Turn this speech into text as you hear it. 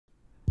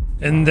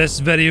In this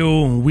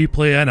video, we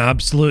play an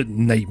absolute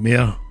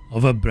nightmare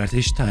of a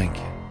British tank.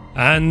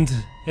 And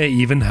it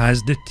even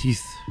has the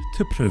teeth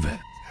to prove it.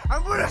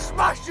 I'm gonna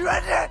smash you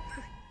in it!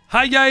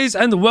 Hi guys,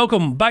 and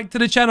welcome back to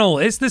the channel.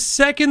 It's the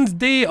second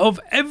day of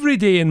every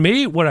day in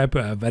May, where I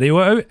put a video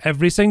out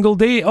every single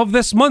day of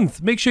this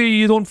month. Make sure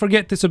you don't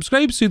forget to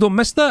subscribe so you don't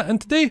miss that, and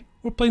today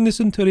we're playing the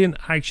Centurion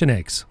Action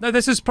X. Now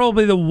this is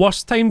probably the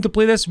worst time to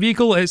play this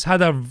vehicle. It's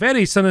had a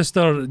very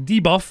sinister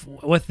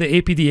debuff with the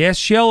APDS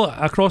shell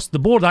across the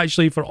board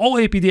actually for all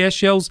APDS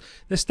shells.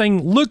 This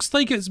thing looks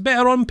like it's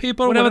better on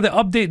paper. Whenever the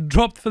update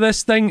dropped for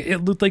this thing,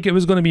 it looked like it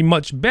was going to be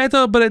much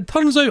better, but it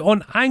turns out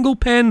on angle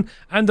pen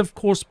and of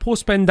course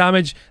post pen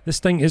damage, this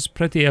thing is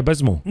pretty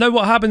abysmal. Now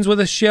what happens with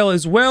this shell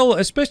as well,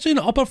 especially in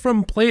the upper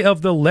front plate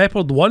of the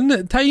Leopard 1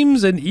 at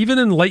times, and even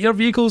in lighter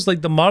vehicles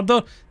like the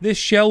Marder, this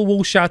shell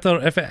will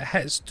shatter if it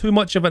hits too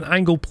much of an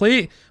angle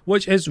plate,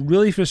 which is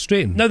really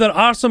frustrating. Now there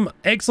are some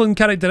excellent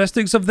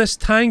characteristics of this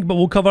tank, but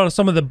we'll cover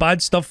some of the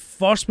bad stuff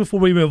first before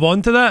we move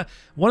on to that.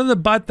 One of the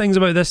bad things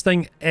about this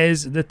thing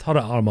is the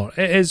turret armor.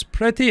 It is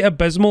pretty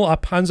abysmal. A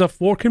Panzer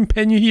IV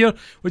continue here,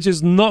 which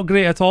is not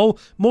great at all.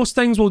 Most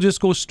things will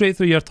just go straight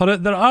through your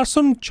turret. There are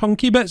some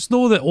chunky bits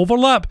though that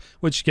overlap,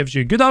 which gives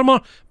you good armor,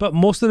 but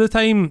most of the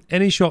time,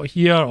 any shot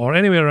here or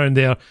anywhere around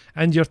there,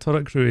 and your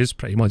turret crew is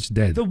pretty much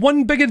dead. The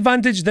one big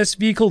advantage this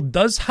vehicle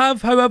does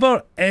have,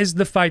 however, is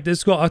the fact that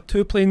it's got a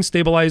two-plane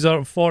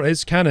stabilizer for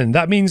its cannon.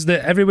 That means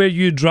that everywhere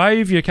you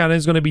drive, your cannon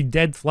is going to be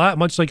dead flat,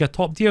 much like a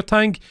top-tier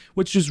tank,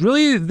 which is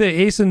really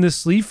the ace in the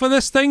sleeve for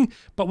this thing,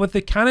 but with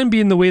the cannon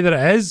being the way that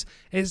it is,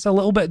 it's a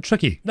little bit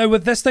tricky. Now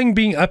with this thing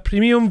being a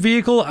premium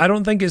vehicle, I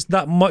don't think it's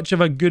that much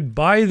of a good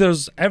buy.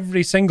 There's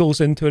every single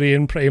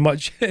Centurion pretty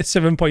much at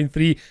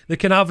 7.3. The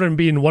Canaverin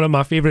being one of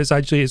my favourites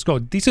actually. It's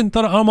got decent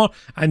turret armour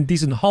and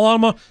decent hull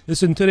armour. The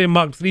Centurion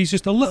Mark III is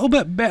just a little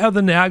bit better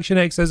than the Action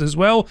X is as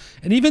well.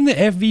 And even the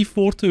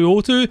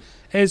FV4202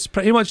 is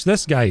pretty much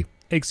this guy,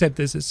 except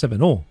it's at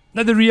 7.0.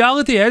 Now the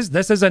reality is,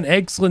 this is an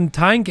excellent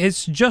tank.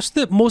 It's just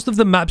that most of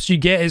the maps you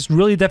get, it's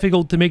really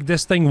difficult to make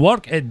this thing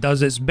work. It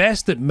does its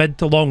best at mid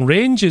to long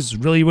range, is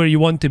really where you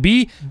want to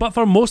be. But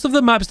for most of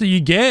the maps that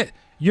you get,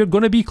 you're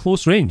going to be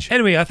close range.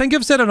 Anyway, I think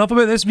I've said enough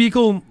about this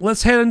vehicle.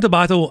 Let's head into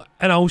battle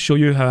and I'll show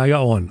you how I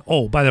got on.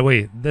 Oh, by the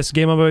way, this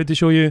game I'm about to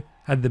show you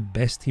had the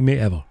best teammate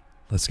ever.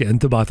 Let's get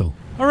into battle.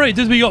 Alright,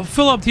 dude, we got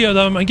full up here.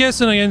 I'm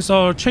guessing against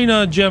our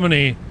China,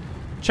 Germany.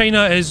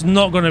 China is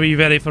not going to be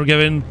very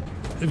forgiving.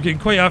 They've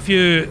got quite a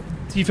few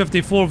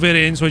T-54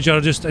 variants which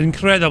are just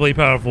incredibly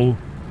powerful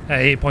at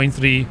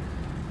 8.3.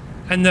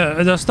 And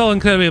they're still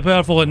incredibly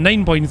powerful at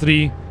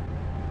 9.3.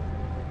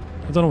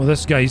 I don't know what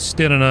this guy's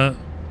staring at,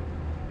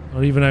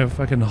 or even if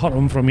I can hurt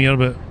him from here,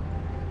 but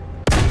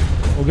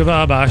we'll give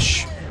it a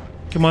bash.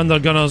 Commander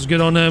Gunner's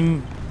good on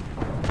him.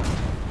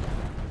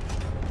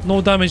 No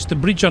damage to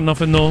breach or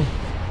nothing though.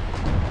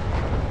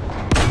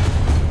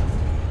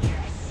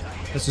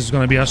 This is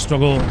going to be a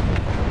struggle.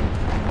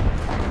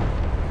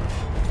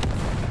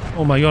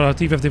 Oh my god, our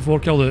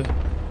T-54 killed it.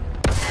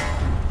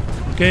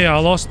 Okay, I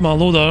lost my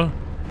loader,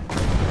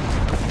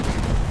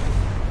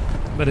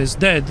 but it's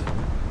dead.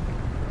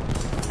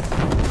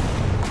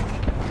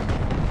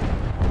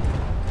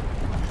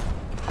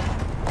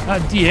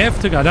 That DF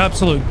took an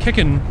absolute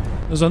kicking.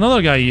 There's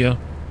another guy here.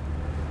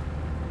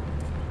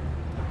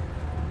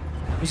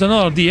 There's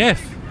another DF.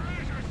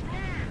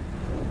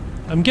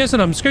 I'm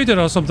guessing I'm scouted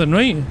or something,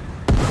 right?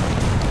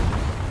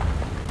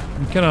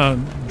 I'm kind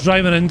of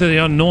driving into the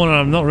unknown and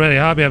I'm not really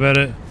happy about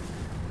it.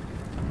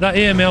 That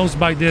AML's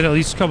back there at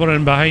least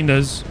covering behind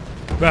us.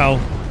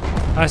 Well,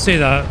 I say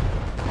that.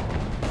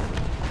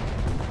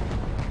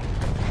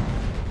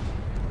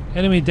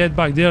 Enemy dead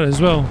back there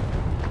as well.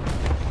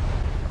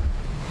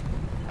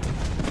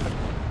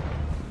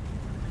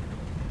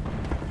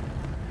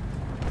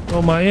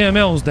 Oh, my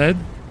AML's dead.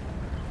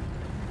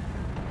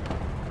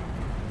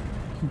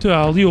 To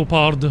a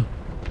Leopard.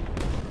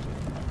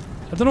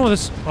 I don't know what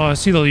this... Oh, I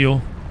see the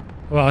Leo.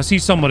 Well, I see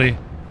somebody.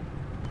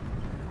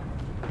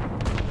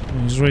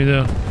 He's right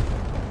there.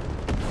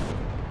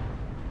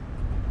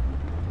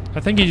 I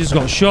think he just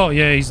got shot.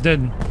 Yeah, he's dead.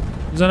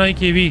 He's an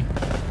IKV.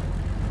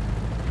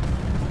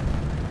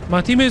 My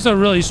teammates are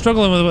really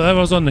struggling with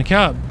whatever's on the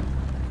cap.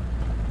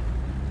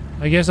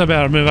 I guess I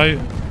better move out.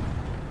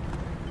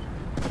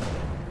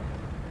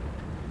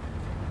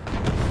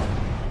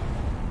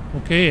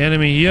 Okay,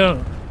 enemy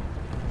here.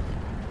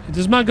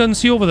 Does my gun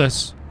see over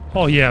this?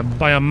 Oh yeah,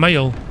 by a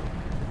mile.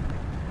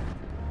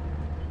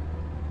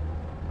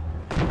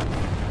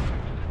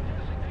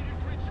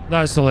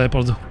 That's the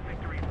Leopard.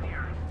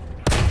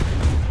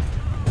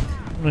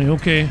 Right,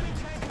 okay.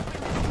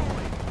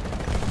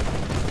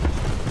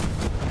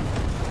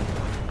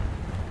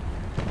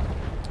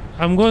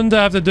 I'm going to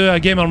have to do a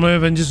gamer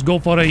move and just go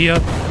for it here.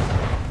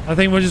 I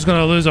think we're just going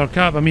to lose our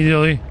cap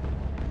immediately.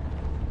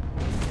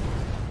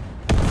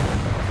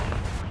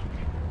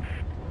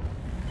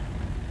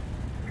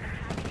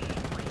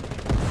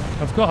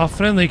 I've got a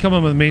friendly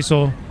coming with me,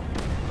 so...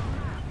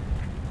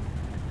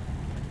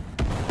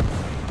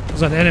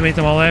 There's an enemy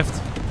to my left.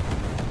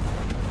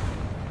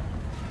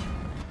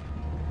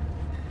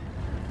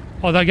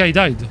 Oh, that guy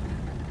died.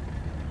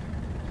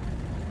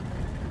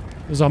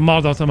 There's a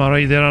murder to my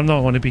right there. I'm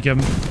not going to pick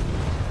him.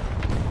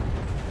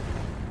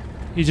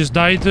 He just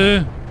died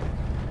too.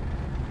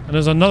 And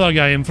there's another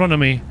guy in front of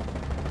me.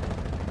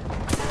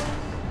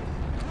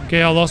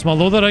 Okay, I lost my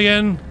loader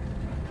again.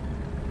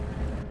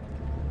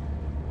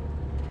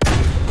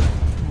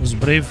 It was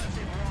brave.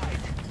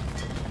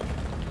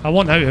 I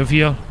want out of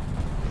here.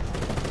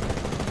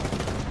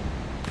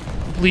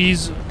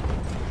 Please.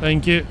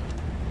 Thank you.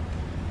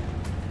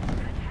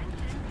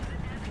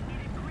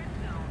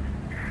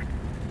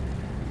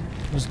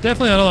 There's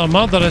definitely another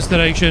murder this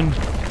direction.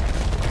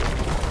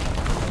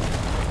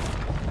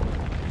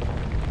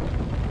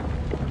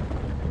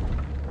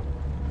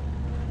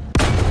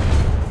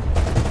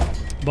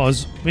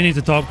 Buzz, we need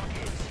to talk.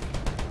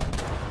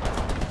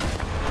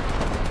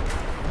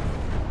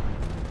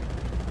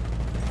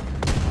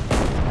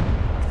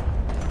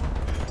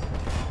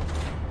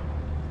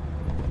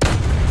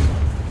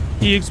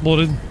 He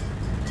exploded.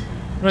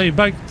 Right,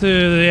 back to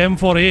the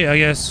M48, I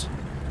guess.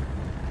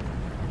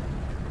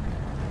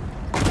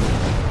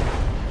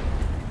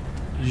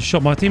 You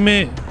shot my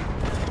teammate.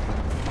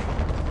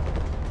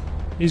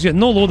 He's got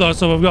no loader,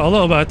 so we've got a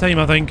little bit of time,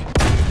 I think.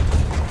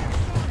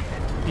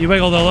 He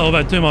wiggled a little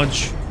bit too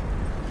much.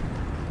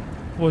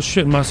 Was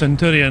shooting my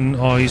Centurion.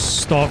 Oh, he's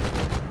stopped.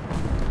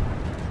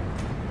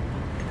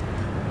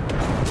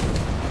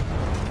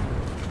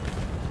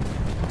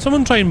 Did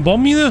someone try and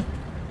bomb me there?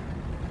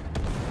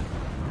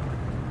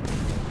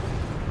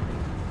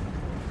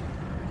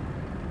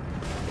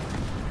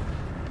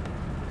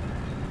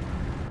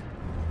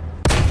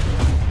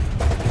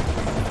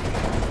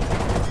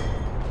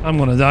 I'm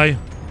gonna die.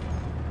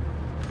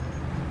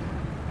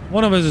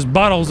 One of his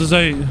barrels is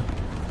out.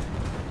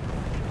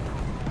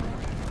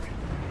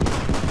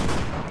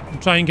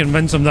 Try and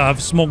convince him that I've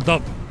smoked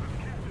up.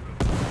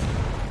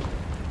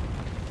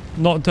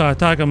 Not to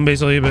attack him,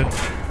 basically, but...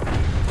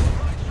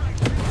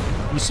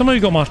 You somehow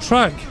got my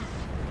track.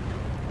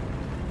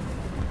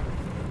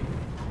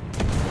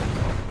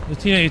 The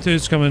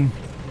T-92's coming.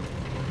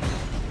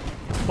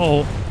 Uh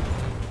oh.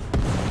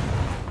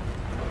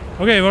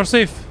 Okay, we're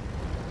safe.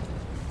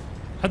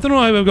 I don't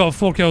know how we've got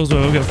 4 kills,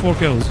 but we've got 4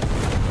 kills.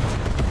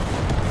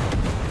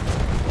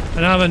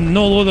 And having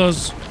no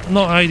loaders,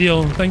 not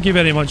ideal. Thank you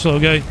very much, little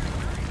guy.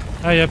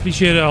 I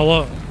appreciate it a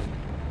lot.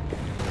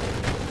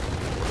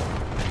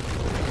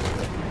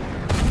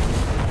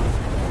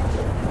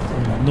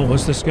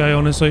 Notice this guy,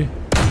 honestly.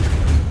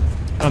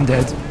 I'm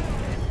dead.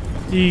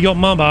 He got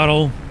my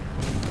barrel.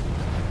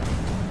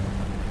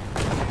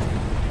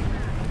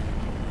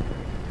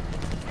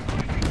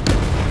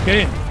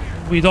 Okay,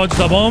 we dodged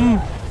a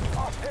bomb.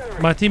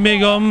 My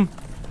teammate got him.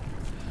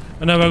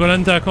 And now we're going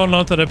into a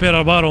corner to repair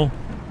our barrel.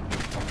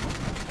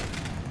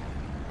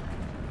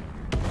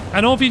 I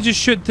know if you just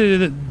shoot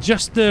to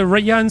just the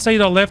right hand side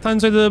or left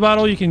hand side of the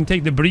barrel, you can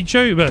take the breach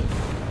out, but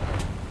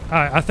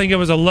I think it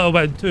was a little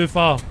bit too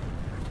far.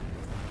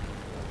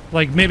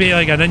 Like maybe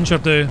like an inch or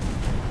two.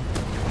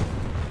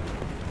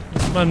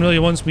 This man really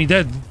wants me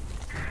dead.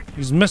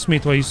 He's missed me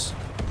twice.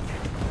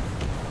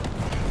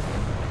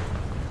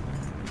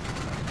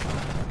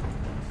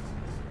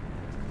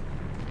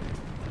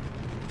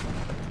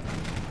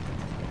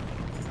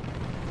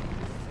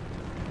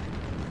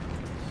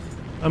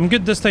 I'm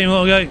good this time,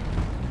 little guy.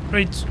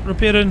 Right,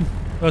 repairing.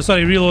 Oh,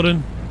 sorry,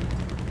 reloading.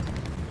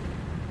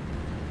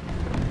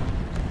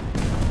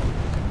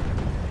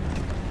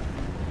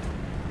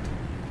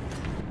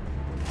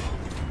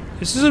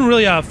 This isn't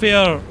really a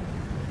fair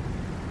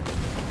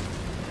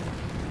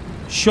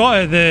shot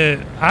at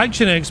the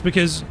Action X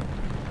because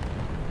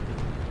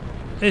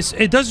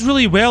it does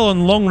really well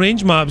on long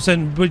range maps,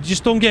 and we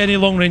just don't get any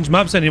long range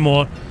maps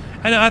anymore.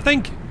 And I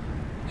think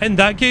in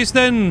that case,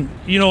 then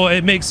you know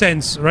it makes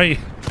sense, right?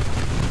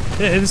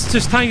 It's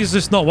just tank is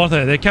just not worth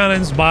it. The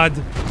cannon's bad.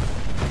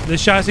 The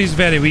chassis is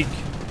very weak.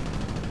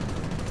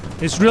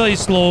 It's really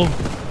slow.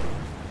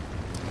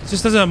 It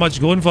just doesn't have much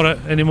going for it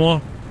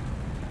anymore.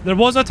 There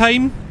was a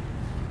time.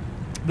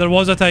 There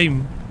was a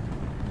time.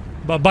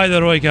 But by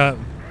the Roy Cat.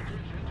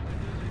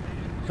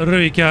 The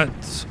Roy Cat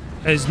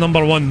is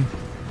number 1.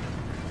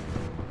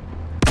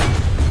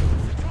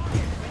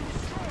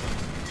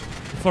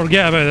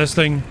 Forget about this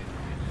thing.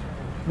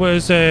 What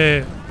is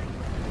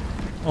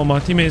oh, my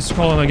teammate's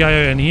calling a guy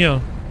out in here.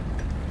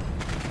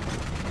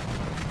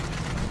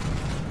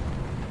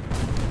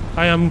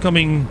 I am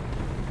coming.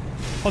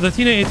 Oh, the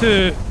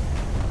T-92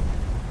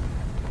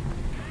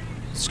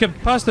 skipped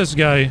past this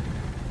guy.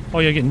 Oh,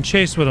 you're getting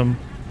chased with him.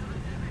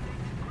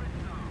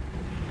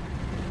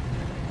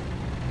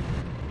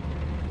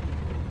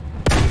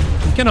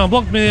 He kind of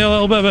blocked me a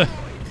little bit, but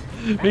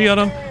we got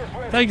him.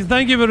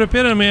 Thank you for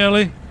repairing me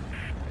early.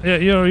 Yeah,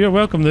 you're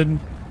welcome, dude.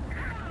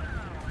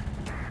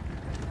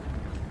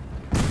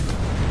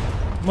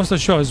 Must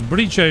have shot his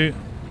breach out.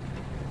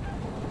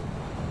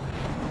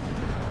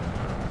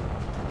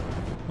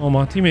 Oh,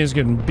 my teammate's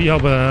getting beat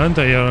up with an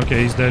anti-air.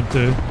 Okay, he's dead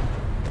too.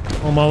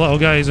 Oh, my little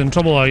guy's in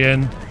trouble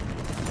again.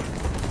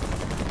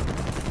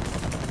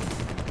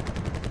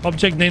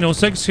 Object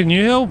 906, can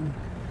you help?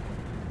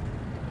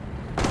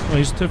 Oh,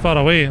 he's too far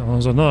away. Oh,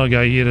 there's another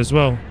guy here as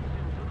well.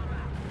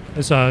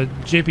 It's a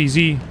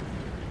JPZ.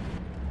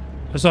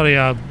 Sorry,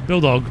 a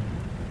Bulldog.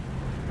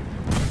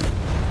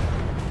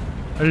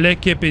 Le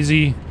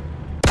KPZ.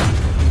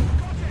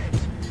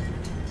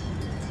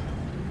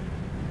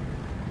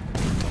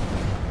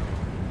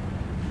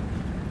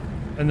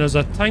 And there's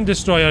a tank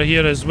destroyer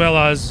here as well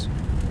as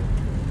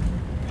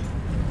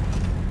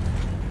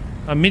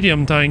a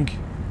medium tank.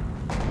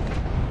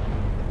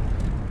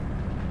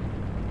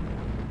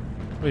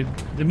 Wait,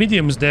 the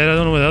medium's dead. I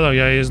don't know where the other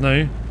guy is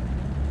now.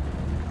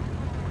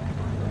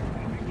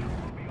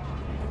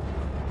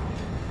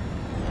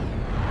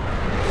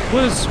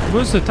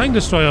 Where's the tank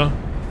destroyer?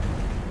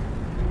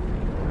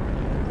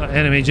 That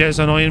enemy jet's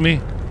annoying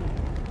me.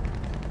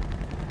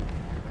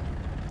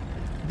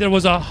 There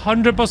was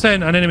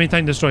 100% an enemy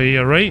tank destroyer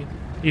here, right?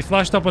 He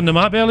flashed up on the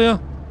map earlier.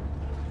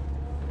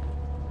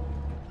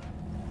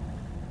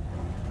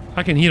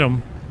 I can hear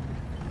him.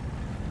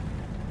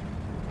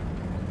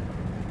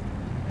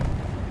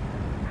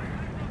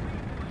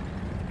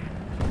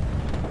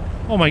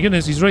 Oh my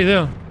goodness, he's right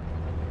there.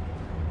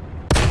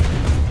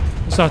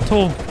 It's a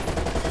tow.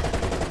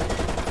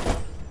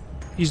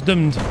 He's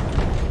doomed.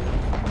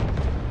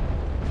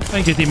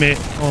 Thank you, teammate.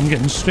 Oh, I'm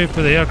getting straight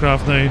for the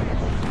aircraft now.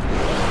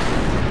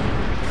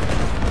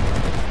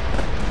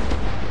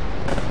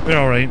 We're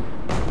alright.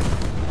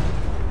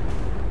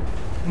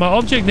 My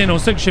Object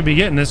 906 should be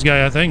getting this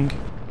guy, I think.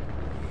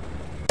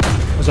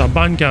 There's a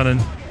band cannon.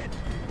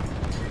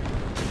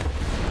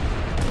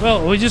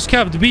 Well, we just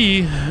kept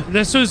B.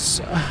 This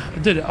was...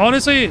 Dude,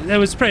 honestly, it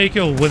was pretty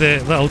cool with the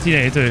little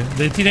T-92.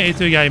 The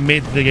T-92 guy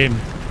made the game.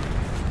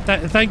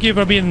 Thank you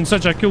for being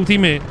such a cool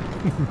teammate.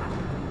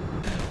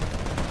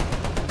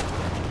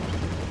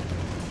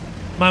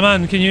 My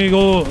man, can you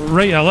go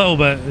right a little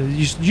bit?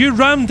 You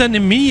rammed into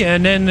me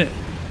and then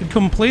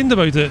complained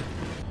about it.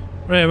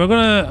 Right, we're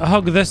gonna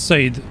hug this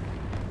side.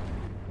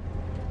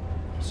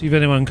 See if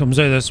anyone comes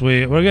out this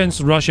way. We're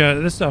against Russia.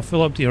 This is a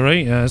full up tier,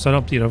 right? Yeah, it's an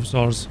up tier of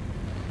sorts.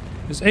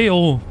 It's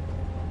AO.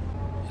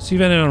 See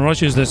if anyone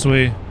rushes this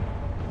way.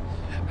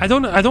 I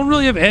don't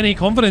really have any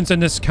confidence in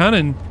this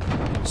cannon.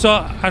 So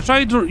I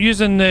tried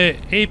using the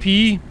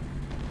APE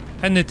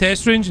in the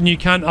test range, and you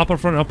can't upper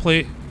frontal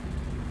plate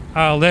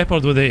a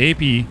Leopard with the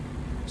APE.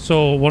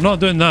 So we're not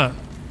doing that.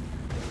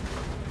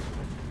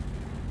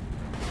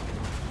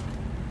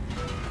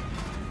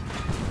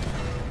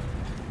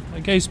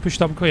 That guy's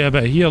pushed up quite a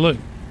bit here, look.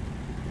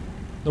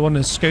 The one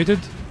that's scouted.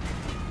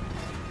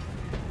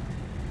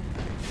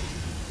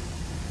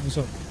 There's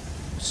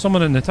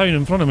someone in the town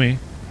in front of me.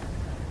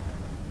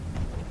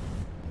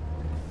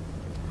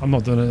 I'm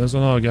not doing it, there's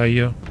another guy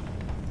here.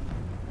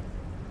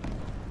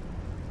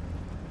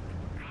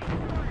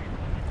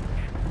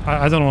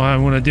 I don't know how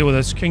I'm going to deal with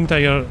this King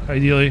Tiger,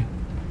 ideally.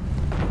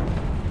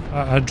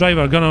 A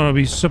driver gunner would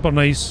be super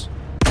nice.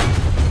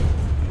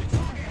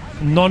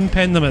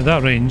 Non-pen them at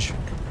that range.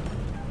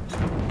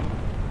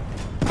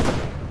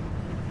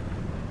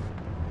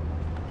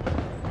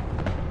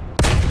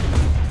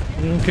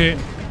 Okay.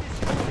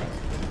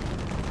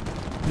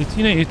 The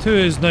T-92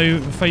 is now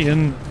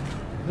fighting.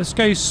 This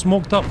guy's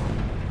smoked up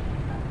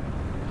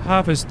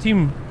half his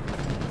team.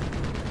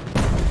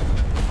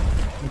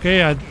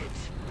 Okay, I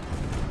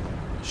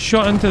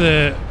shot into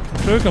the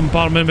crew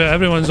compartment, but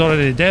everyone's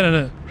already dead in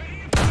it.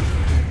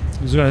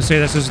 I was gonna say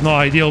this is not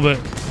ideal, but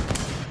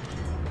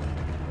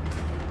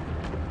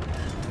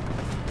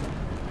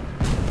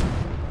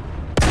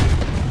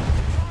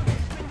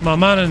my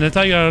man in the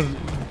Tiger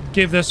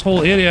gave this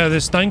whole area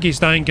this stanky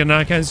stank, and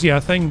I can't see a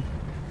thing.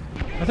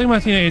 I think my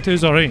T-92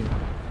 is alright.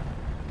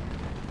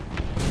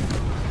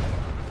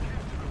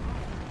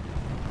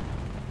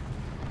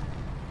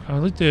 I'd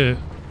like to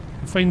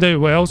find out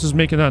what else is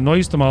making that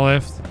noise to my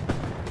left.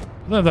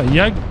 I don't know if that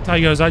Yag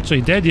Tiger is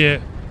actually dead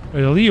yet,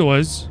 or the Leo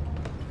is.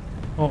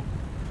 Oh,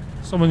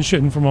 someone's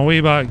shooting from a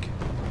way back.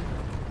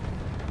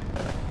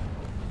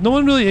 No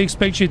one really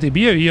expects you to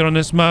be out here on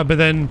this map, but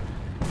then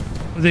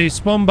they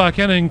spawn back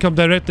in and come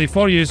directly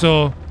for you,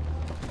 so...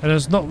 And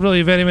there's not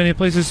really very many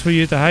places for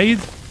you to hide.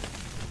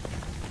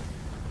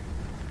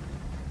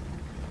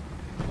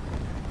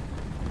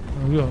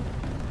 Oh, we got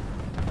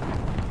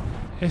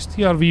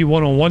STRV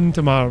 101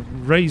 to my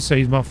right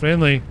side, my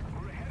friendly.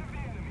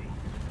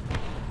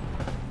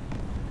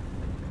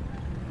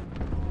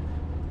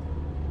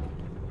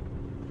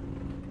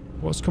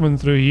 What's coming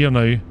through here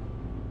now?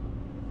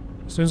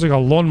 Sounds like a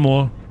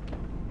lawnmower.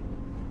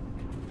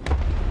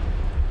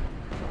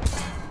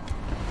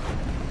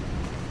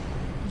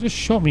 He just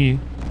shot me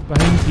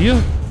behind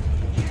here.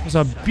 There's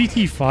a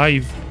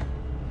BT5.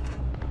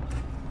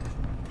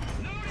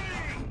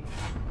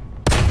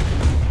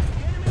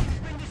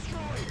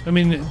 I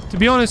mean, to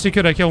be honest, he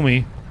could have killed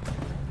me.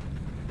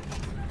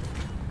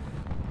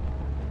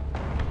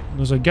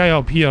 There's a guy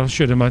up here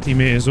shooting my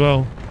teammate as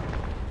well.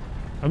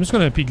 I'm just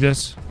gonna peek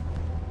this.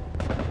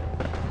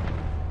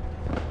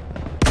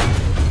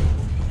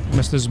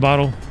 Missed his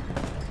barrel.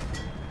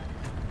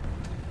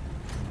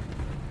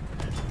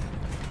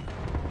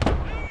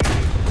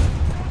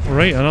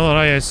 Right,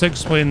 another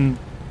IS-6 playing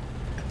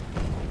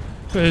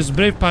Put his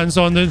brave pants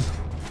on, dude.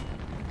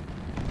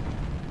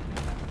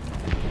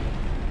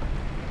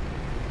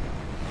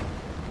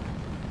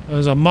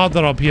 There's a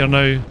murder up here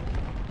now.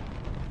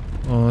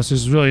 Oh, this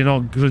is really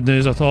not good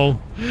news at all.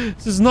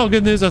 This is not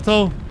good news at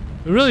all.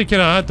 We really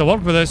kind of had to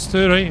work with this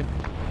too, right?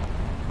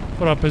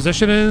 For our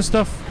positioning and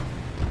stuff.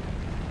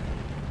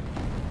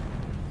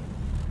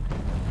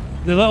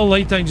 The little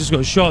light tank just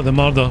got shot at the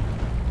murder.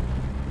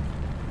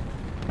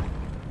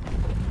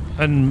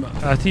 And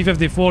a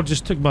T-54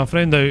 just took my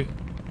friend out.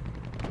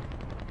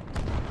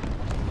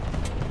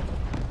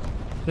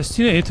 This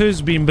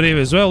T-92's being brave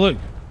as well, look.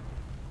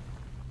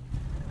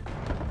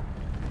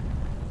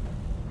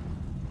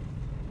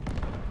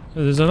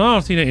 There's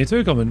another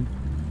T-92 coming.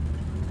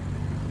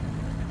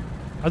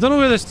 I don't know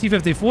where this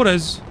T-54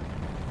 is.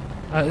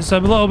 It's a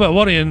little bit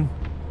worrying.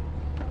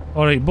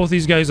 Alright, both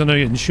these guys are now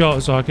getting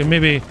shot, so I can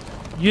maybe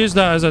use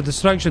that as a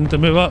distraction to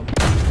move up.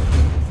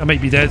 I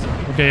might be dead.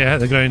 Okay, I hit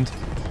the ground.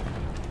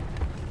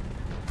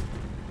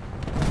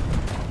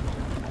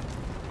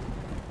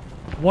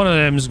 One of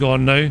them's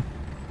gone now.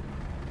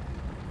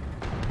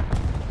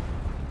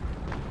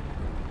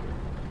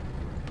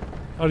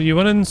 Are you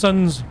winning,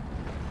 sons?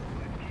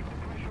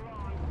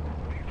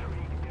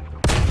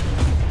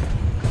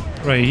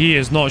 Right, he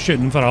is not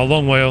shooting for a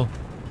long while.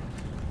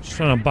 Just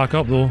trying to back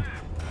up though.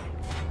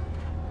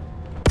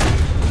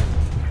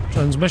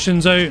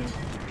 Transmission's out.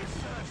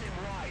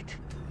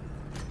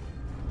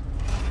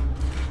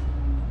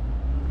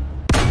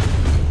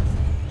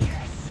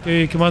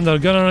 Okay, Commander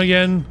Gunner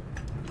again.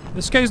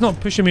 This guy's not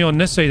pushing me on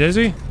this side, is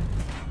he?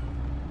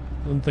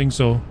 Don't think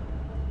so.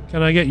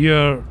 Can I get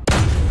your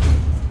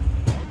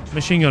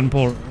machine gun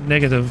port?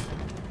 Negative.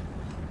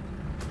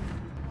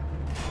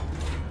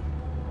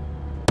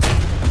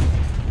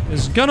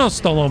 His gunner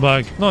still not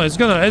back. No, his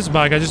gunner is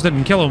back, I just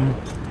didn't kill him.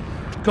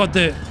 God,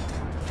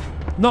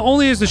 not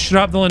only is the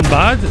shrapnel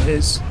bad,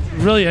 it's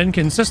really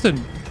inconsistent.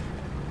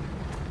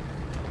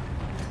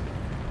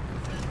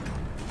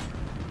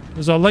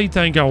 There's a light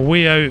tanker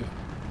way out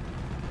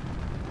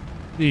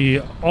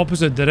the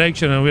opposite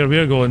direction of where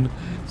we're going.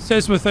 It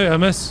says without a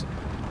miss.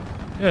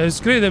 Yeah, it's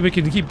great that we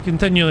can keep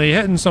continually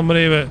hitting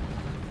somebody, but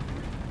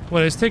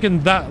when it's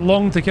taken that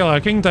long to kill a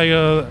king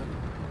tiger,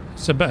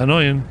 it's a bit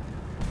annoying.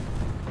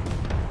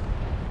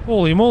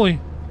 Holy moly.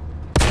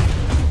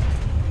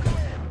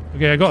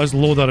 Okay, I got his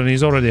loader and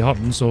he's already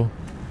hurting, so.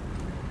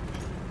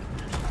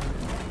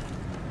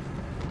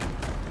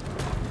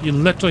 He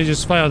literally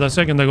just fired a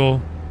second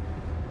ago.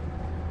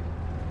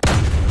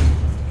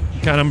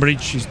 Cannon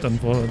breach, he's done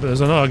for. But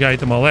there's another guy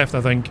to my left,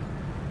 I think.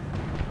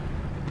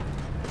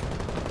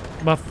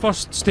 My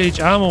first stage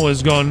ammo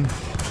is gone.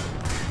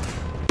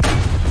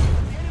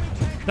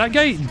 That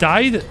guy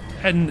died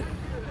and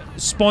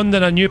spawned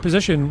in a new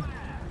position.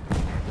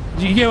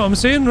 Do you get what I'm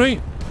saying, right?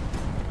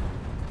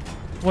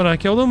 When I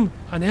killed him,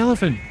 an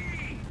elephant.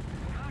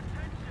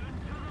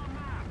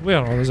 Where?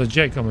 Oh, there's a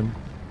jet coming.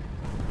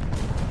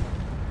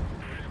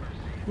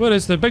 Where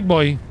is the big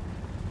boy?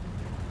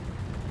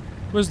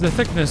 Where's the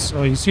thickness?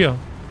 Oh, he's here.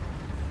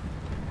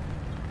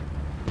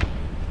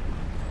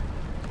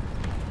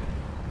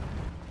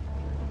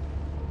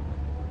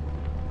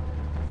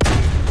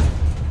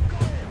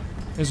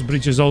 His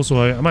breach is also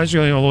out. I'm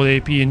actually going to load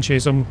AP and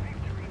chase him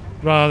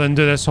rather than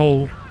do this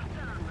whole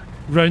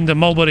round the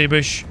mulberry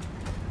bush.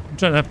 I'm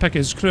trying to pick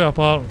his crew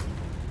apart.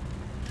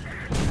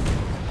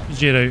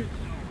 Jet out.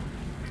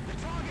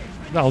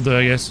 That'll do,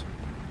 I guess.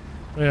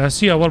 Right, I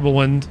see a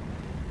whirlwind.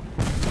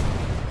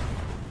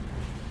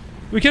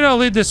 We kind of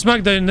laid the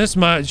smackdown this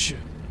match,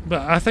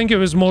 but I think it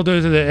was more due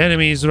to the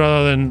enemies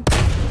rather than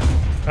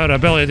our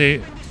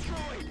ability.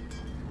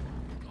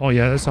 Oh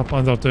yeah, that's a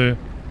Panther too.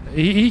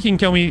 He can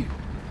kill me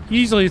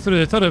easily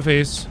through the turret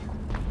face.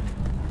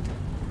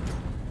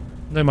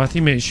 Now my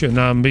teammate's shooting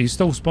at him, but he's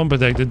still spawn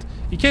protected.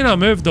 He kind of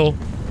moved though,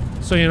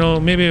 so you know,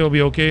 maybe it'll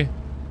be okay.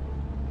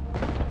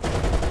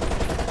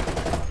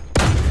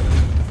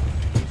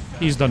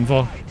 He's done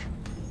for.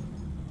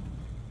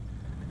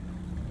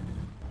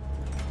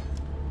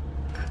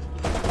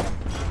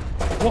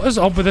 What is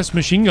up with this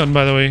machine gun,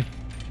 by the way?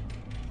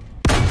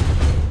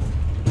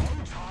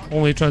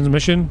 Only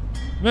transmission.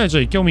 You might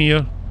actually kill me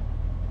here.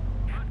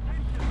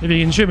 If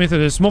you can shoot me through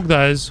the smoke,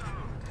 that is.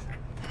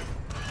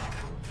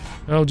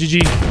 Well,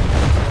 GG.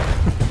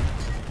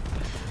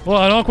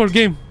 What an awkward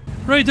game.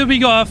 Right, we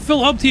got a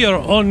full up tier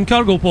on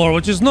cargo port,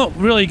 which is not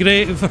really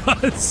great for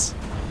us.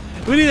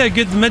 We need a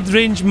good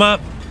mid-range map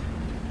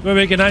where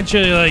we can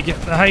actually like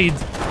hide.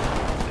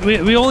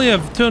 We only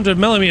have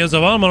 200mm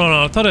of armor on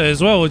our turret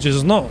as well, which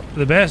is not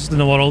the best in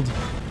the world.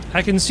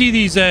 I can see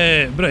these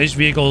British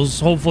vehicles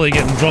hopefully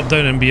getting dropped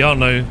down in BR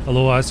now.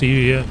 Hello, I see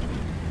you here.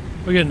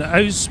 We're getting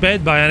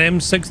outsped by an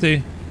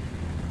M60.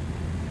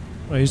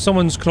 Right,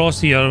 someone's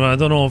crossed here. I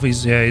don't know if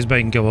he's... yeah, he's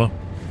biting cover.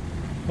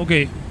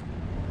 Okay.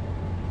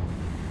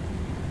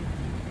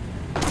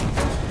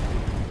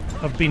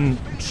 I've been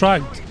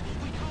tracked.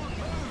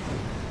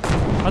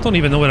 I don't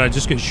even know where I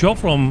just got shot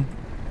from.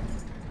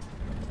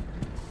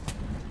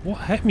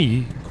 What hit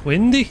me?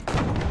 Quindy?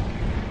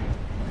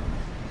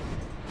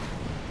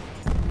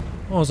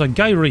 Oh, there's a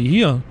guy right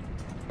here.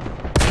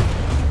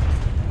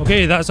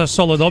 Okay, that's a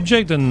solid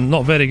object and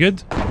not very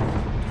good.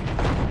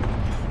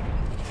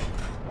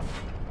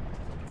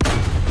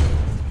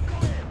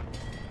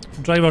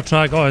 Driver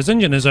track. Oh, his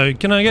engine is out.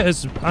 Can I get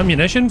his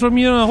ammunition from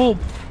here, I hope?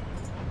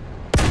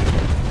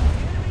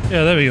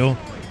 Yeah, there we go.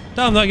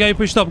 Damn, that guy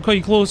pushed up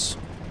quite close.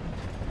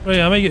 Right,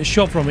 I might get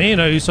shot from A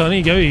now, so I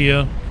need to get out of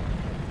here.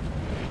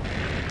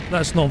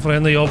 That's not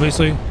friendly,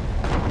 obviously.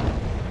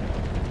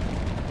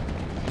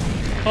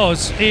 Oh,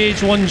 it's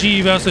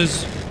AH-1G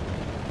versus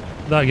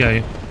that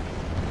guy.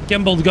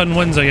 Gimbaled gun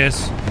wins, I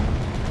guess.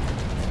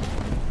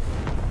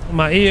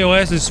 My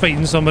AOS is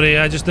fighting somebody.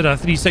 I just did a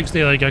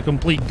 360 like a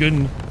complete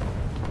goon.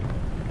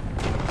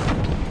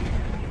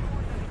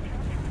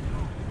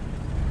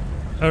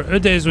 Our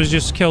Udes was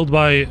just killed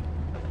by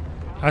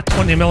a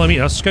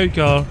 20mm scout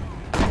car.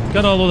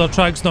 Gun all loader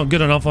track's not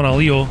good enough on a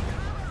Leo.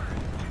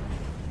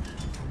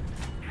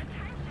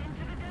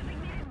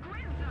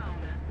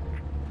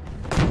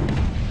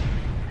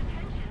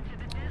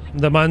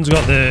 The man's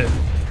got the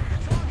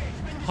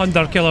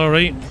hunter killer,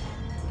 right?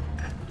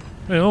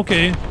 Right,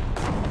 okay.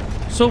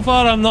 So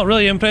far I'm not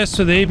really impressed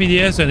with the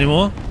APDS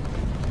anymore.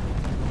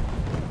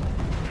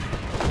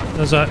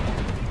 There's a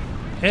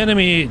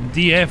enemy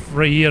DF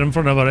right here in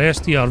front of our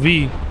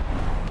STRV.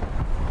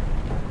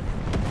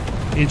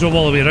 He drove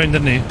all the way around,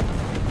 didn't he?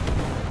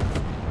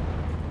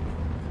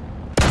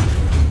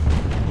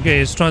 Okay,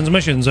 his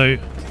transmission's out.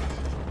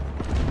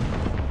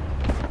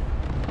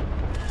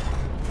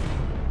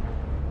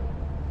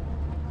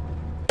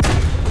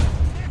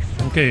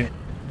 Okay.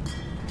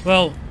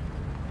 Well,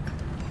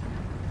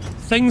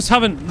 things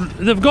haven't...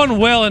 They've gone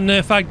well in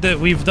the fact that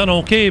we've done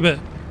okay, but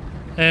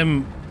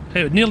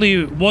it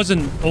nearly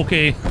wasn't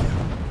okay.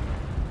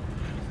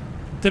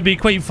 To be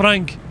quite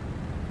frank.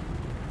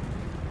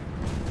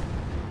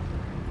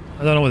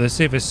 I don't know what the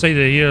safest side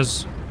of here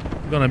is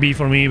gonna be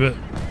for me, but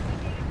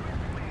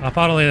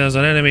apparently there's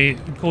an enemy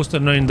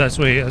coasting around this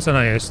way. It's an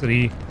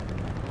IS-3.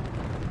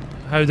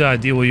 How do I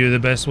deal with you the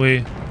best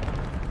way?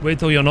 Wait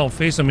till you're not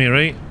facing me,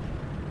 right?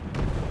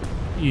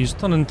 He's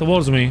turning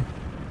towards me.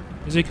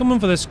 Is he coming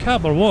for this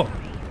cap or what?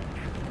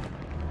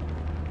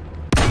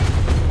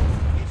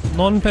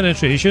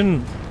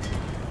 Non-penetration.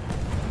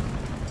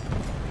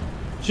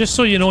 Just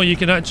so you know, you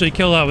can actually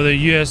kill that with a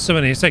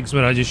US-76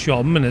 where I just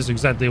shot him, and it's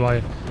exactly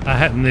why I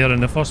hit him there in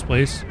the first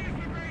place.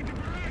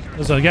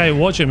 There's a guy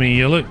watching me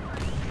here, look.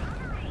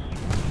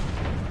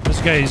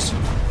 This guy's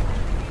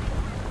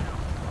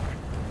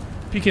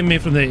peeking me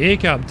from the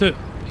A-cap too.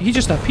 He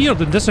just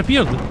appeared and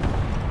disappeared.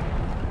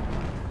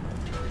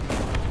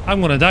 I'm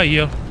gonna die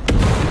here.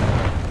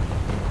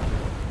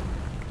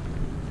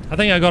 I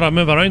think I gotta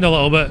move around a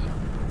little bit.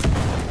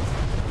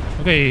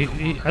 Okay,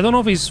 I don't know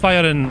if he's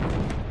firing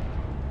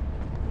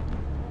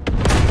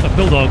a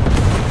bulldog.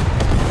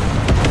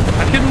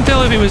 I couldn't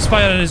tell if he was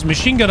firing his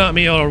machine gun at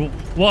me or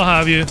what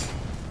have you.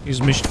 He's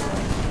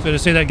so to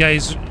say that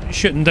guy's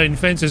shooting down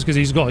fences because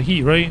he's got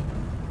heat, right?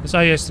 This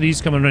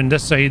IS-3's coming around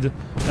this side,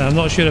 and I'm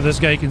not sure if this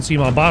guy can see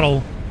my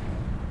barrel.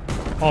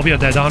 Oh, we're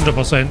dead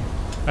 100%.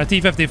 A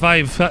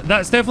T-55,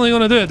 that's definitely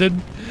gonna do it,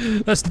 dude.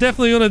 That's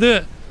definitely gonna do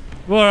it.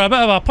 We're a bit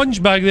of a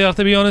punch bag there,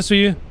 to be honest with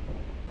you.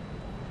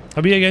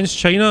 Are we against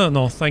China?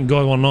 No, thank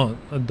God we're not.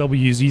 A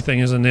WZ thing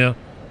is in there.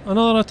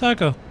 Another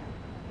attacker.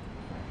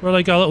 We're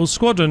like a little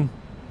squadron.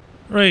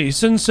 Right,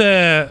 since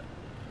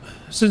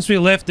we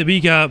left the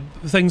B-cap,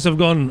 things have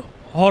gone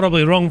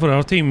horribly wrong for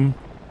our team.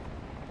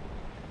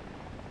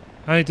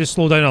 I need to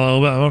slow down a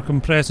little bit. We're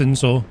compressing,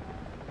 so...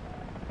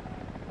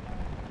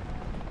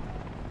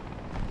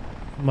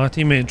 My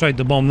teammate tried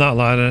to bomb that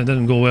lad and it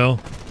didn't go well.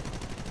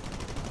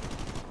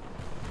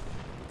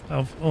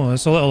 Oh,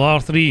 it's a little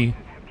R3.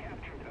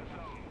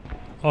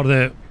 Or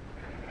the...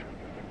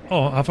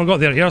 Oh, I forgot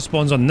their air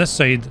spawns on this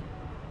side.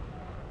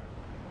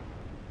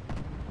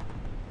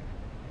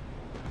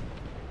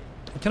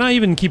 Can I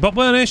even keep up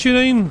with an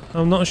SU-9?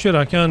 I'm not sure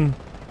I can.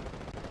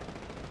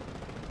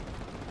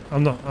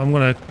 I'm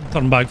gonna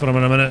turn back for him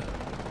in a minute.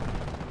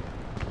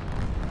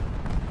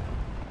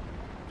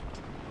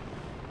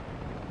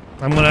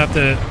 I'm gonna have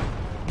to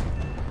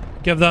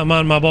give that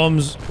man my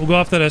bombs. We'll go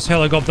after this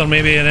helicopter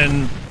maybe and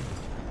then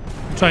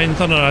try and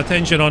turn our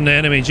attention on the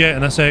enemy jet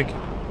in a sec.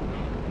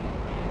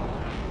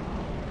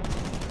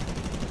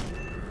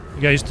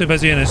 The guy's too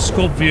busy in his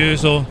scope view,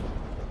 so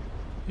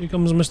here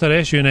comes Mr.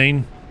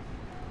 SU-9.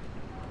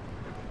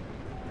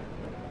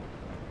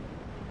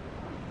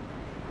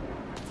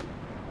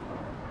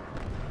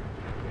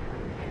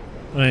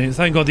 Right,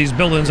 thank God these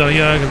buildings are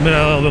here. I can make it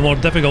a little bit more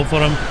difficult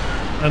for him.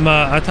 And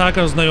my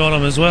attacker's now on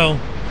him as well.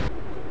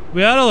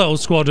 We are a little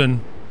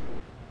squadron.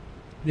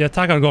 The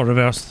attacker got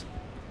reversed.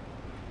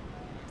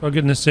 For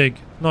goodness sake.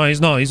 No,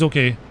 he's not. He's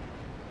okay.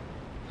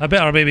 I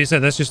better babysit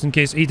this just in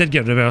case he did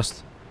get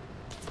reversed.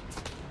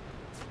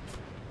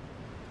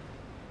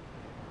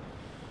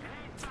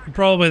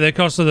 Probably the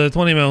curse of the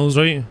 20 mils,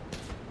 right?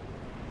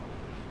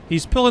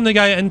 He's pulling the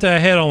guy into a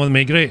head-on with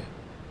me. Great.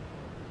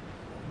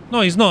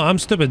 No, he's not. I'm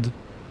stupid.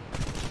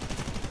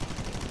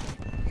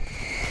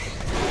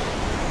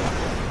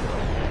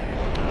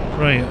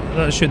 Right,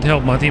 that should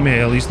help my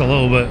teammate at least a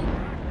little bit.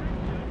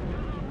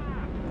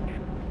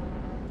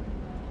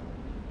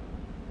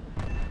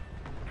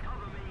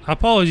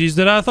 Apologies,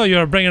 dude. I thought you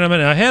were bringing him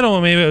in ahead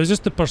of me, but it was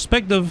just the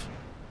perspective.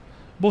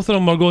 Both of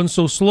them were going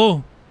so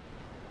slow.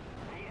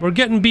 We're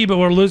getting B, but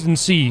we're losing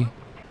C.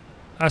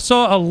 I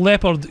saw a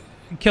leopard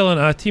killing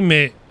a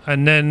teammate,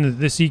 and then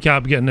the C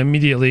cap getting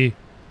immediately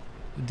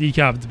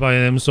decapped by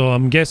them, so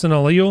I'm guessing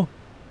a Leo.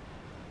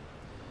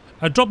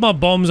 I dropped my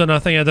bombs on a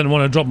thing I didn't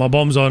want to drop my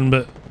bombs on,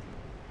 but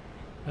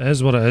it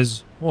is what it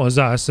is. What is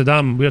that?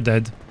 Saddam, we're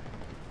dead.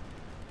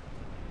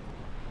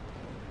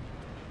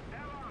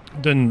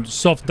 Doing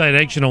soft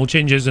directional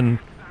changes in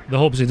the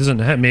hopes he doesn't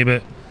hit me,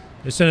 but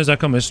as soon as I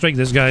come to strike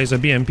this guy, it's a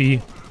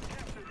BMP.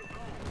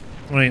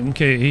 Right,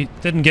 okay, he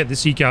didn't get the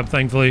C cap,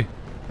 thankfully.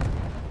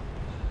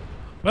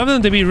 We're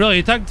having to be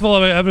really tactful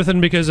about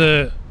everything because,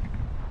 okay,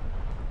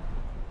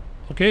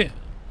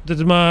 did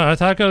my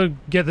attacker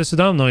get the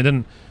Saddam? No, he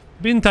didn't.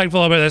 Being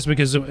tactful about this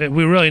because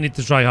we really need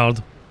to try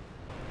hard.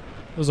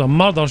 There's a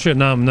murder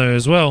shooting at him now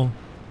as well.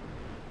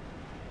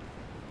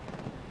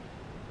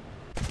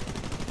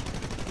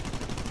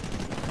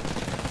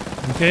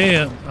 Okay,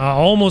 I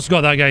almost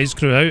got that guy's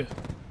crew out.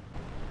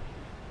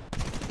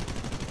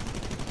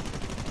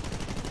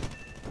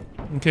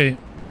 Okay.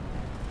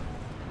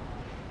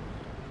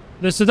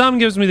 The Saddam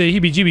gives me the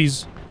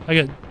heebie-jeebies. I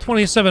got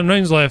 27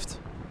 rounds left.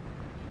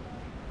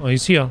 Oh,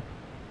 he's here.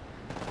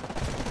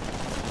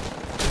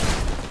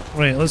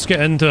 Right, let's get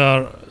into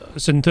our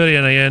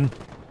Centurion again.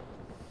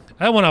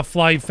 I want to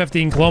fly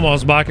 15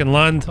 kilometers back and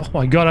land. Oh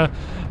my god,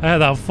 I had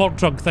that fork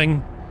truck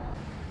thing.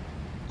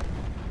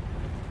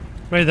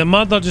 Right, the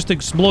murder just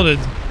exploded.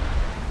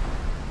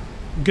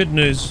 Good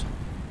news.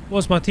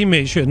 What's my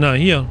teammate shooting at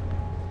here?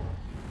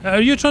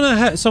 Are you trying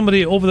to hit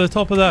somebody over the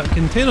top of that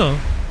container?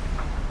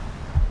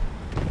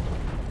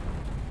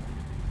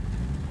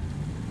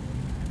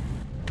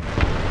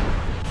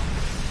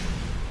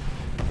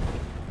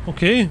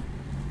 Okay.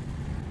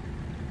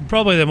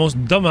 Probably the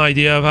most dumb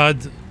idea I've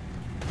had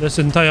this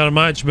entire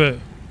match, but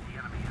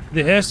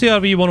the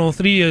SCRV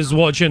 103 is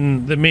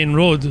watching the main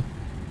road.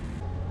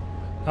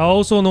 I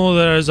also know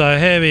there's a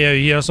heavy out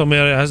here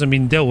somewhere that hasn't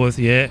been dealt with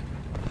yet.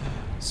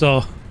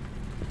 So,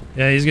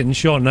 yeah, he's getting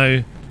shot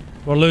now.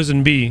 We're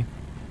losing B.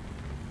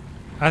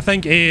 I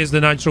think A is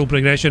the natural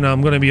progression,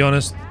 I'm going to be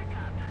honest.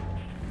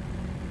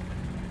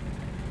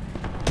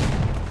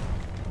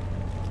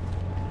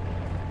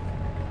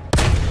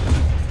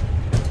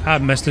 I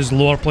missed his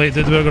lower plate,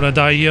 dude. We're going to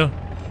die here.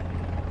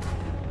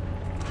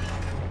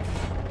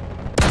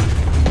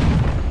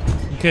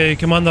 Okay,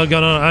 Commander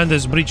Gunner and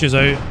his breach is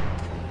out.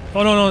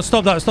 Oh no, no,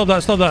 stop that, stop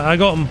that, stop that. I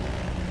got him.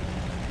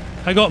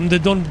 I got him,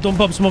 dude. Don't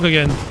pump smoke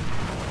again.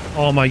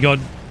 Oh my god.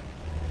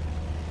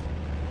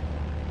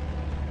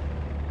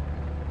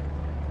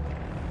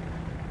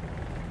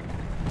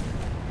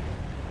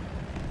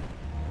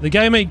 The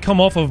guy might come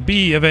off of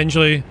B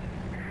eventually.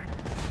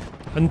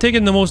 I'm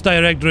taking the most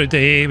direct route to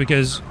A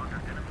because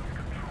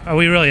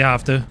we really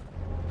have to.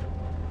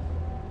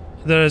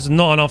 There is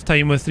not enough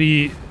time with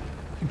 3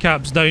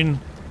 caps down.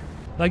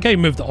 That guy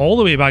moved all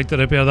the way back to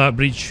repair that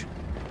breach.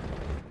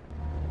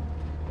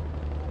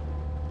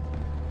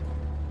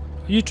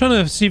 Are you trying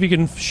to see if you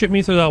can shoot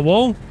me through that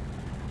wall?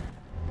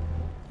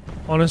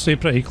 Honestly,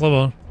 pretty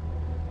clever.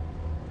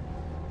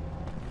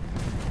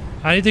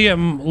 I need to get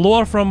him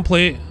lower front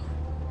plate.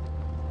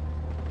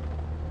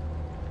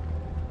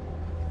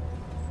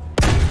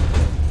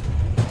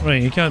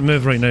 Right, you can't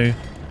move right now.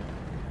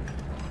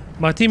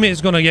 My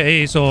teammate's gonna get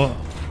A, so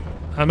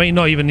I might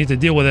not even need to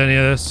deal with any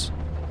of this.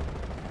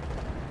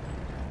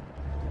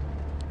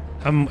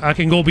 I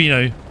can go B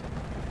now.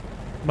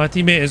 My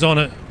teammate is on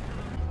it.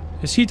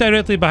 Is he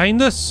directly behind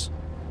us?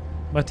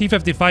 My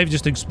T-55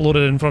 just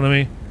exploded in front of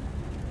me.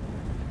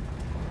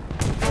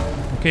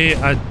 Okay,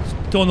 I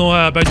don't know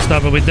how I bounced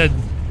that, but we did.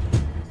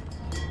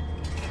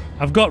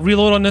 I've got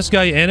reload on this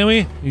guy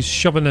anyway. He's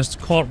shoving this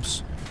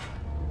corpse.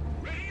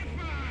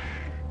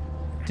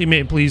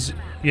 Teammate, please.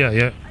 Yeah,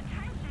 yeah.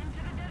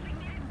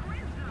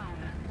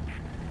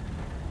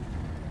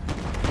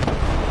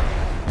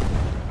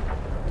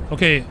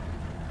 Okay.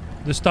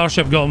 The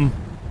starship got him.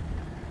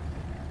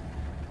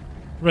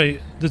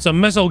 Right, there's a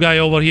missile guy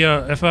over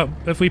here.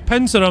 If we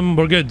pincer him,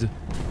 we're good.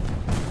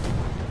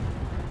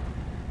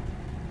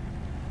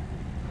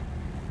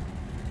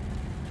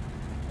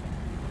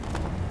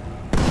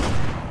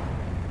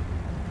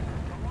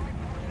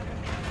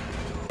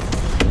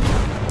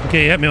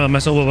 Okay, hit me with a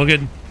missile, but we're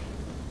good.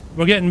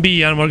 We're getting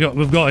B and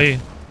we've got A.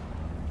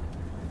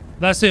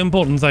 That's the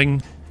important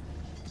thing.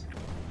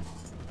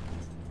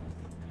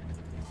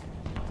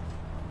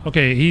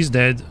 Okay, he's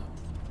dead.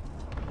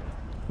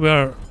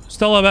 We're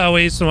still a bit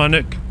away from a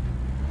nuke,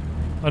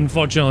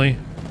 unfortunately.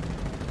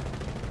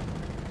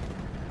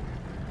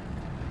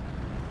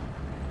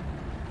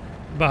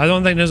 But I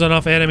don't think there's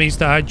enough enemies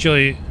to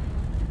actually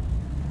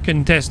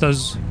contest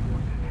us.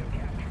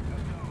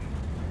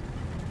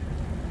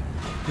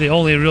 The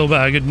only real bit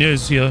of good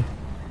news here.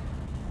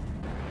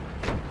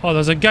 Oh,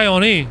 there's a guy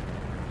on A.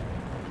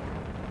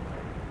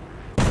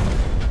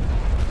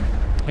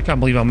 I can't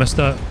believe I missed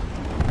that.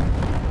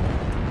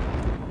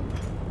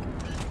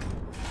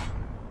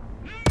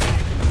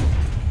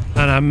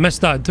 And I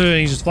missed that too, and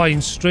he's just flying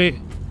straight.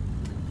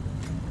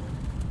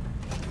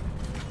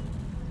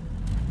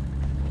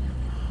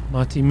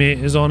 My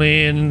teammate is on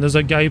A, and there's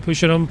a guy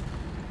pushing him.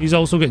 He's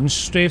also getting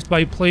strafed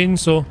by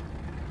planes, so...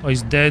 Oh,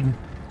 he's dead.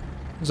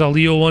 There's a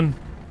Leo one.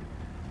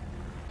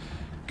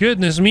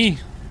 Goodness me.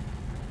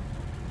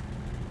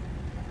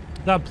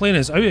 That plane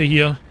is out of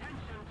here.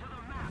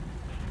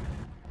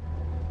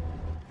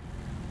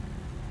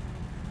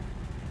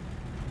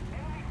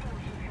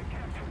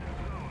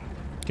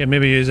 Okay,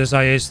 maybe use this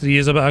IS-3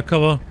 as a bit of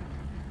cover.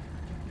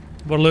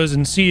 We're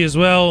losing C as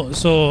well,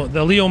 so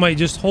the Leo might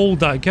just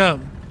hold that cap.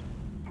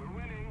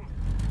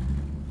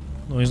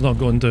 No, he's not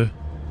going to.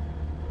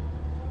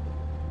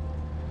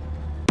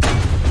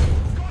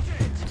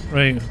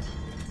 Right.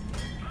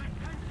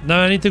 Now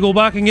I need to go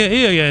back and get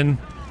A again,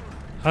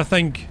 I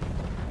think.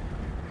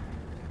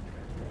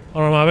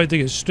 Or am I about to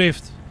get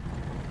strafed?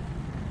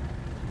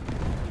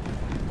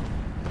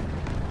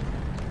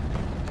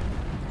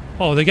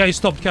 Oh, the guy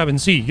stopped cabin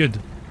C, good.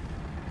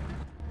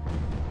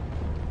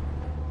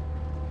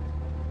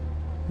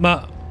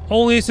 My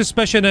only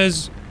suspicion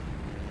is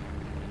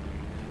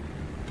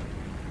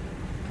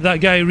that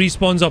guy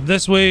respawns up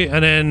this way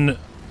and then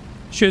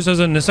shoots us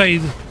in the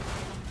side.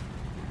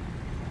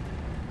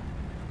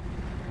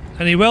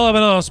 And he will have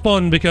another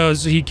spawn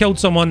because he killed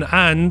someone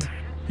and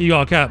he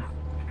got a cap.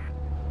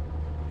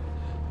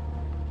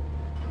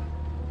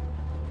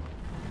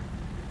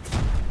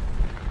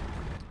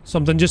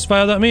 Something just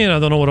fired at me and I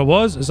don't know what it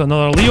was. It's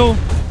another Leo.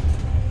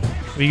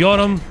 We got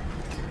him.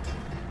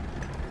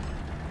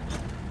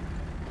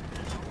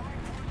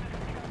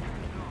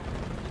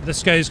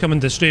 This guy's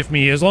coming to strafe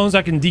me. As long as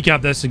I can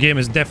decap this, the game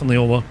is definitely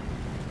over.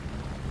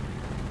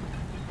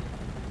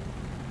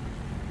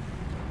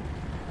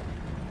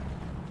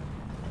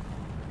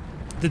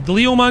 Did the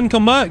Leo man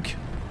come back?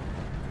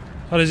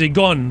 Or is he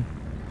gone?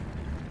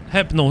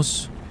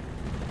 Hypnos.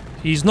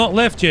 He's not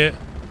left yet.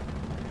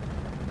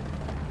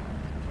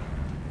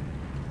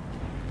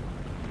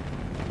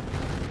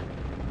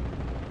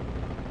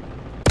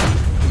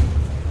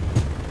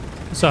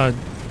 It's a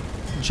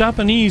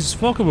Japanese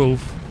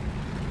Focke-Wulf.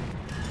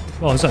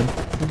 Well,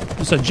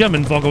 it's a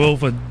German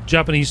Focke-Wulf with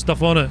Japanese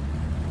stuff on it.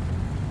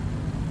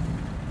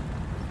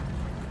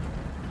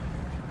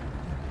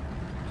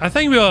 I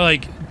think we are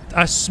like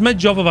a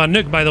smidge off of a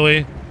nuke, by the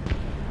way.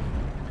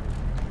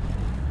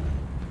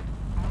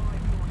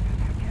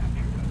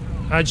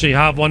 I actually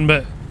have one,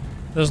 but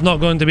there's not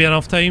going to be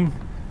enough time.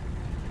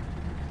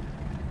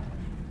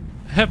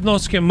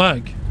 Hypnos came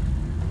back.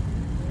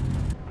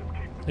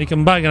 He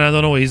came back and I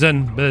don't know what he's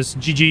in, but it's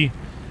GG.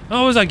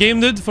 That was a game,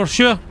 dude, for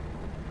sure.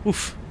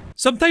 Oof.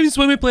 Sometimes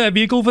when we play a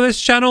vehicle for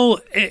this channel,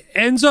 it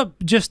ends up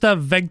just a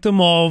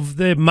victim of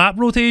the map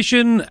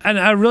rotation, and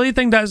I really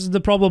think that's the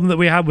problem that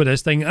we have with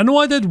this thing. I know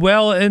I did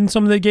well in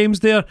some of the games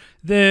there.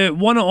 The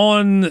one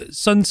on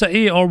Sun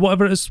City, or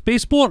whatever it is,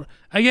 Spaceport,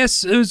 I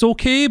guess it was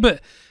okay,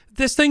 but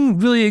this thing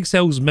really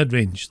excels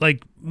mid-range.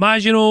 Like,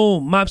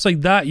 Maginot, maps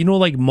like that, you know,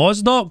 like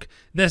Mozdok,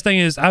 this thing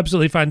is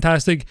absolutely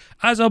fantastic.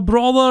 As a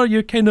brawler,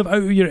 you're kind of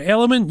out of your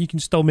element, you can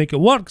still make it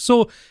work,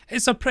 so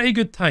it's a pretty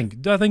good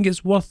tank. Do I think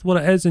it's worth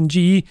what it is in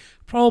GE?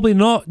 Probably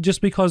not,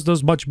 just because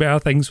there's much better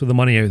things for the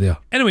money out there.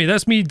 Anyway,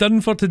 that's me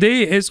done for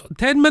today. It's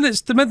 10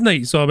 minutes to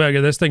midnight, so I better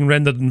get this thing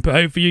rendered and put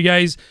out for you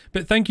guys.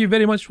 But thank you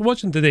very much for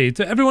watching today.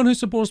 To everyone who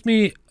supports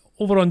me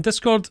over on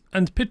Discord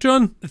and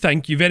Patreon,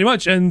 thank you very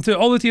much. And to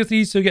all the tier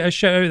 3s who get a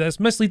shout out, that's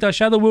Miss Lita,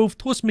 Shadow Wolf,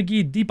 Toast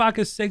McGee,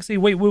 Deepak Sexy,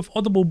 White Wolf,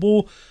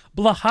 OddBawZ,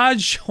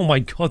 Blahaj, oh my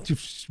god, you're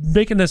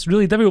making this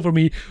really difficult for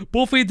me,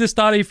 Bofey,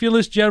 Destari,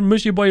 Fearless Germ,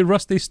 Mushy Boy,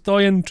 Rusty,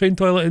 Stoyan, Train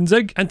Toilet and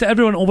Zig. And to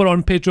everyone over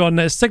on Patreon,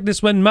 that's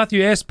Sickness Win,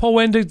 Matthew S, Paul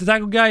Wendrick, The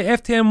Tackle Guy,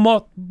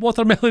 FTM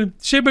Watermelon,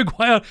 Shea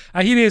McGuire,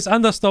 Ahinius,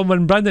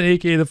 Understormman, Brandon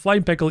AK, The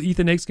Flying Pickle,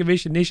 Ethan,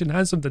 Excavation Nation,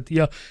 Handsome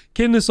Tatia,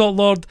 Kane the Salt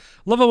Lord,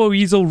 Lovable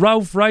Weasel,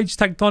 Ralph, Rage,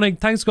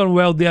 Tectonic, Tanks Gone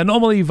Wild, The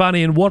Anomaly,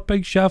 Vanny and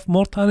Warpig, Shaft,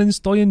 Mortanen,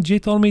 Stoyan, J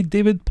Tormy,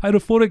 David,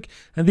 Pyrophoric,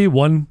 and the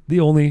one,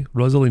 the only,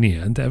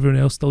 Rosalini. And to everyone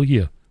else still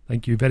here,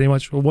 thank you very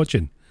much for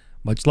watching.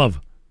 Much love,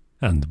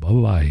 and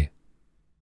bye-bye.